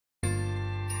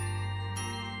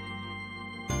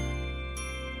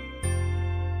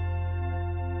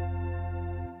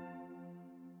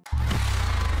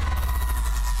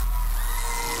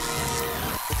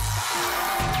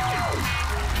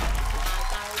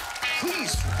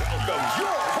Please welcome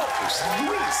your host,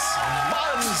 Luis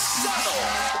Manzano.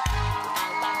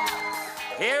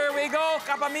 Here we go,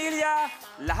 kapamilya!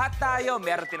 Lahat tayo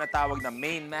meron tinatawag na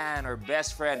main man or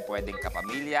best friend. Pwedeng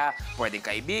kapamilya, pwedeng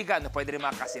kaibigan, o pwede rin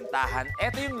mga kasintahan.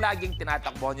 Ito yung laging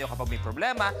tinatakbo nyo kapag may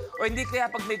problema o hindi kaya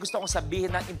pag may gusto kong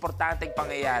sabihin ng importanteng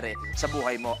pangyayari sa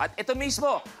buhay mo. At ito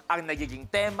mismo ang nagiging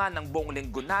tema ng buong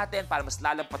linggo natin para mas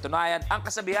lalang patunayan ang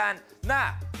kasabihan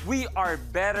na we are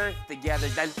better together.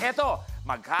 Dahil ito,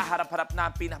 maghaharap-harap na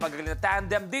ang pinakamagaling na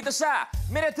tandem dito sa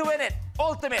Minute to Win It,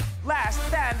 Ultimate Last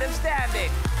Tandem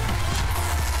Standing.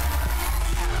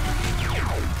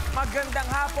 Magandang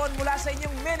hapon mula sa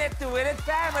inyong Minute to Win It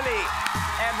family.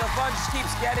 And the fun just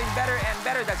keeps getting better and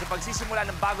better dahil sa pagsisimula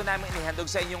ng bago namin inihandog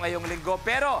sa inyo ngayong linggo.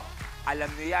 Pero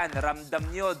alam nyo yan, ramdam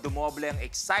nyo, dumoble ang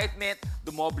excitement,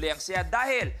 dumoble ang saya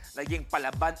dahil naging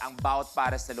palaban ang bawat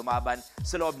pares na lumaban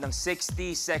sa loob ng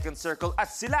 60-second circle. At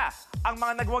sila ang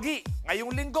mga nagwagi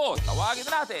ngayong linggo. Tawagin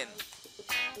na natin.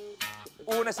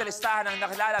 Una sa listahan ang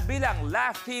nakilala bilang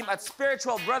Laugh Team at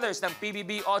Spiritual Brothers ng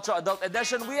PBB 8 Adult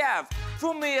Edition, we have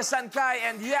Fumiya Sankai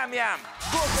and Yam Yam.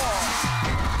 Go!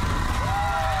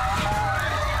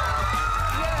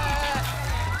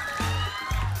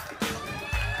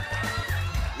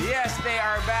 Yes, they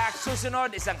are back.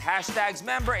 Susunod, isang hashtags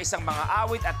member, isang mga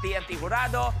awit at TNT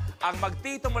Jurado ang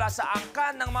magtito mula sa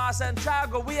angkan ng mga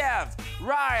Santiago. We have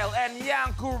Ryle and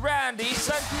Yanku Randy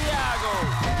Santiago.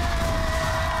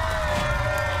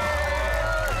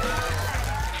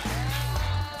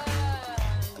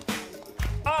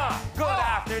 Good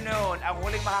afternoon! Ang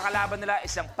huling makakalaban nila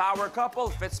isang power couple,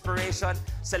 Fitspiration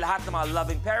sa lahat ng mga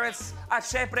loving parents. At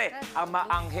syempre, ang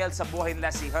maanghel sa buhay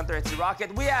nila si Hunter at si Rocket.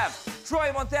 We have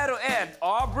Troy Montero and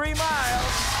Aubrey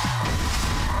Miles.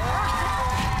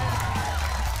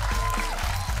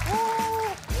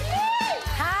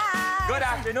 Hi! Good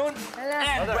afternoon! Hello.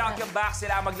 And welcome back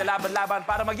sila maglalaban-laban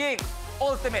para maging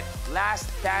Ultimate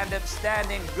Last Tandem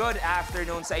Standing. Good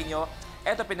afternoon sa inyo.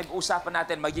 Ito, pinag-uusapan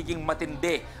natin, magiging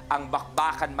matindi ang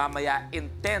bakbakan mamaya,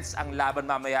 intense ang laban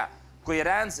mamaya. Kuya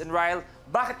Rans and Ryle,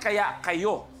 bakit kaya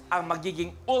kayo ang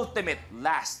magiging ultimate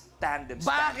last tandem standing?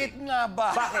 Bakit nga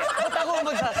ba? Bakit? Ba't ako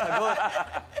magsasagot?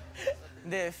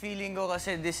 Hindi, feeling ko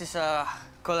kasi this is a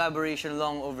collaboration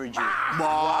long overdue.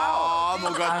 Wow!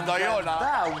 Maganda yun,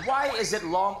 ha? Why is it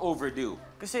long overdue?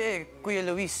 Kasi, Kuya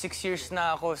Luis, 6 years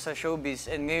na ako sa showbiz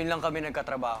and ngayon lang kami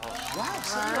nagkatrabaho. Wow,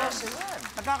 seryoso yan.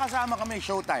 Nakakasama kami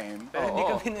showtime.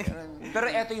 Pero hindi kami Pero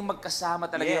eto yung magkasama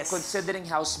talaga, Yes. considering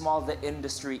how small the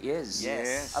industry is.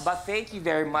 Yes. But thank you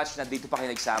very much na dito pa kayo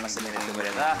nagsama sa Minute to Win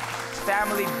It.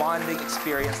 Family bonding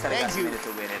experience talaga sa Minute to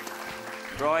Win It.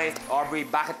 Roy, Aubrey,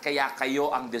 bakit kaya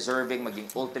kayo ang deserving maging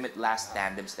ultimate last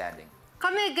tandem standing?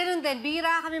 Kami, ganun din.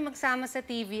 Bira kami magsama sa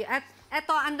TV. At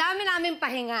eto, ang dami namin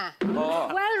pahinga.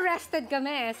 Oo. Well-rested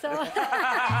kami. So,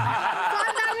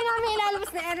 ang dami namin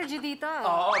ilalabas na energy dito.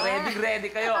 Oo,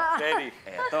 ready kayo. Ready.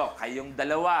 Eto, kayong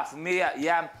dalawa, Fumiya,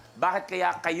 Yam, bakit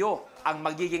kaya kayo ang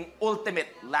magiging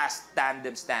ultimate last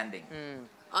tandem standing?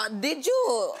 Did you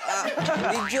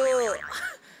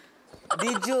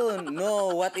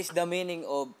know what is the meaning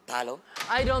of talo?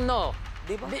 I don't know.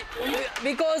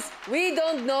 Because we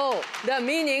don't know the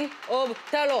meaning of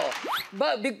talo.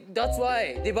 But that's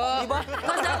why, di ba?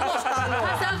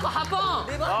 Kasal ko hapon.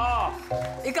 Di ba? Oh,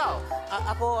 Ikaw?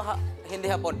 Ako, hindi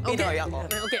hapon. Pinoy ako.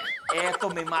 Okay.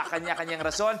 eto may mga kanya-kanyang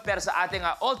rason. Pero sa ating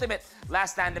ultimate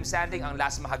last tandem standing, ang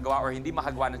last makagawa or hindi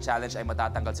makagawa ng challenge ay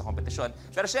matatanggal sa kompetisyon.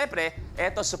 Pero syempre,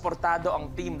 eto, suportado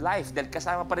ang Team Life dahil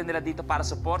kasama pa rin nila dito para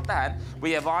suportahan.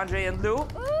 We have Andre and Lou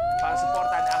para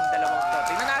suportahan ang dalawang to.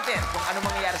 Tingnan natin kung ano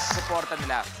mangyayari sa suporta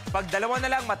nila. Pag dalawa na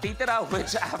lang matitira,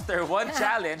 which after one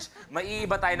challenge,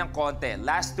 maiiba tayo ng konti.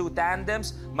 Last two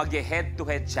tandems,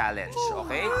 mag-head-to-head challenge,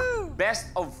 okay?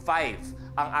 Best of 5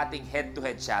 ang ating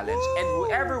head-to-head challenge. And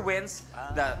whoever wins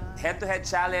the head-to-head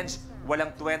challenge,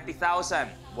 walang 20,000,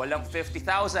 walang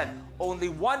 50,000,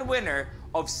 only one winner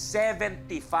of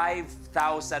 75,000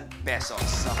 pesos,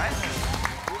 okay?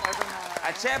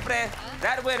 At syempre,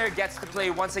 that winner gets to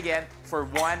play once again for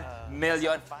 1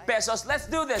 million pesos. Let's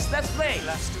do this. Let's play.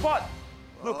 Spot.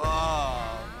 Look.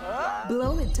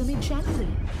 Blow it to me gently.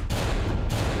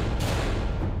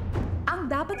 Ang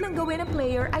dapat lang gawin ng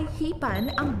player ay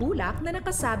hipan ang bulak na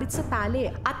nakasabit sa tali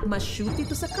at ma-shoot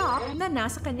ito sa cup na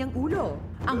nasa kanyang ulo.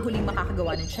 Ang huling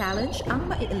makakagawa ng challenge ang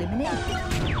ma-eliminate.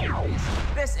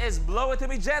 This is Blow It To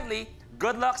Me Gently.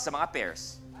 Good luck sa mga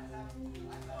pairs.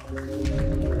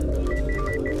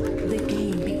 The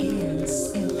game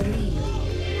begins in 3,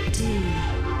 2,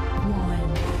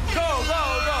 1. Go, go,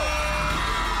 go!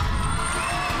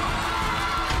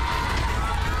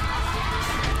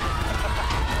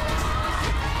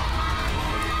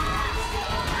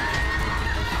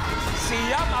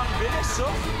 Miyam, ang bilis, oh.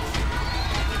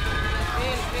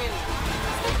 Feel.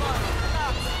 Step on.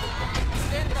 Relax.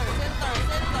 Center.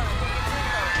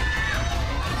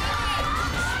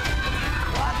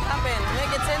 What happened?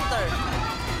 Make it center.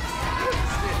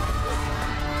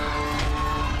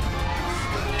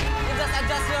 You just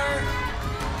adjust your...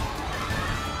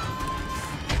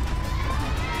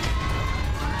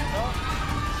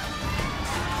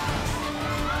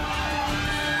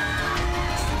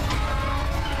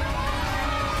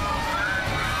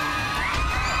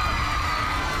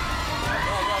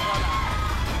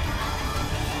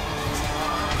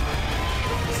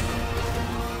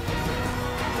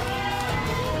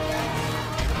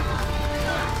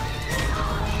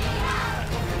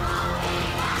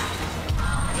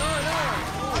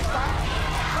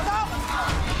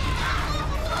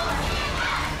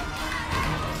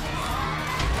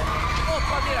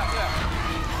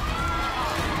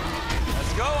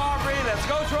 Let's go, Aubrey. Let's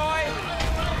go, Troy.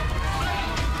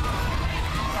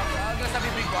 Agad sa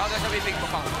bibig ko,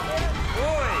 Pang.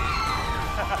 Uy.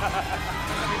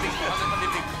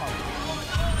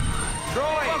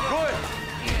 Troy, good.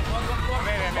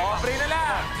 Aubrey na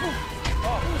lang.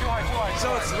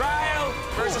 So it's Ryle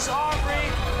versus Aubrey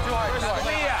versus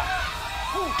Mia.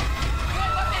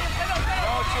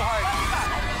 No, too hard.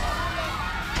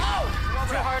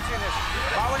 Too hard finish.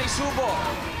 Bawal isubo.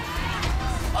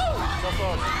 So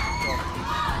close.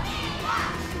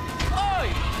 Oy!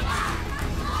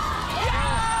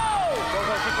 Go,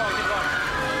 keep going.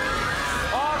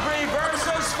 Aubrey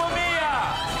versus Mia.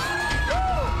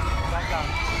 Back down.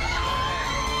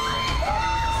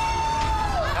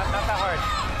 Not that hard.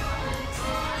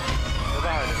 Not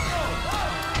that hard.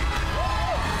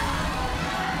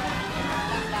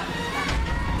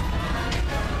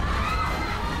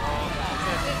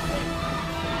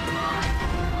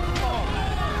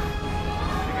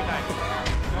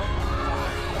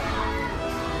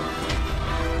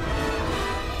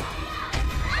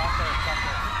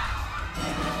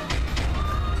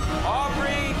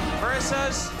 Aubrey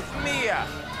versus Mia.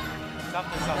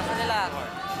 Nasa nila.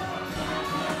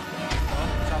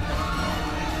 Tapos.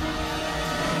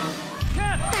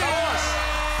 Yan.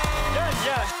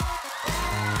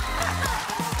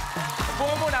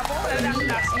 Buo muna.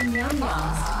 And Yum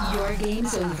Yums, your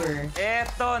game's over.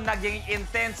 Eto, naging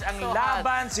intense ang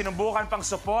laban. Sinubukan pang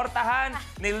suportahan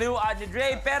ni Lou at ni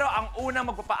Dre. Pero ang unang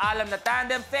magpapaalam na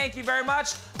tandem, thank you very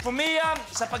much, Mia,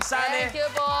 sa pagsali. Thank you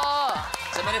po.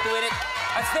 Sa minute to win it.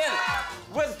 At still,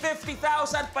 with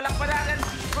 50,000 palakpalakan,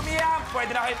 Mia,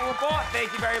 pwede na kayo pumupo.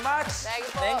 Thank you very much.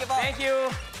 Thank you po. Thank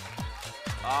you.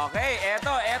 Okay,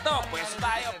 eto. Pwesto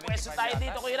tayo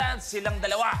dito, Kuya Ran. Silang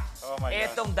dalawa. Oh my God.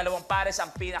 Etong dalawang pares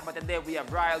ang pinakamatindi. We have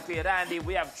Ryle, Kuya Randy,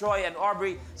 we have Troy and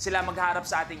Aubrey. Sila magharap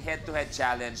sa ating head-to-head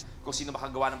challenge. Kung sino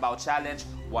makagawa ng bawat challenge,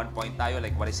 1 point tayo.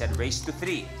 Like what I said, race to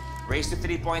 3. Race to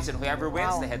 3 points, and whoever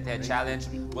wins the head-to-head challenge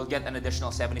will get an additional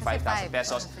 75,000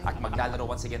 pesos at maglalaro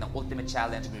once again ng ultimate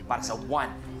challenge para sa 1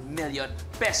 million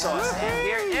pesos. And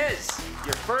here is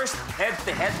your first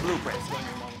head-to-head blueprint.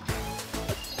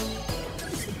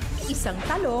 Isang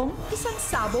talong, isang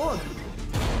sabog.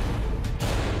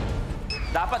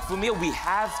 Dapat, Fumio, we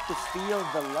have to feel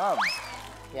the love.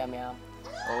 Yum.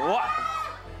 What?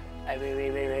 I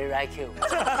really like you.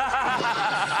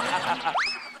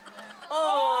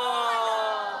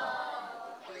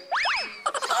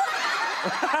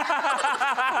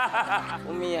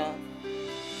 Mia,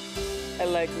 I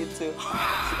like you too.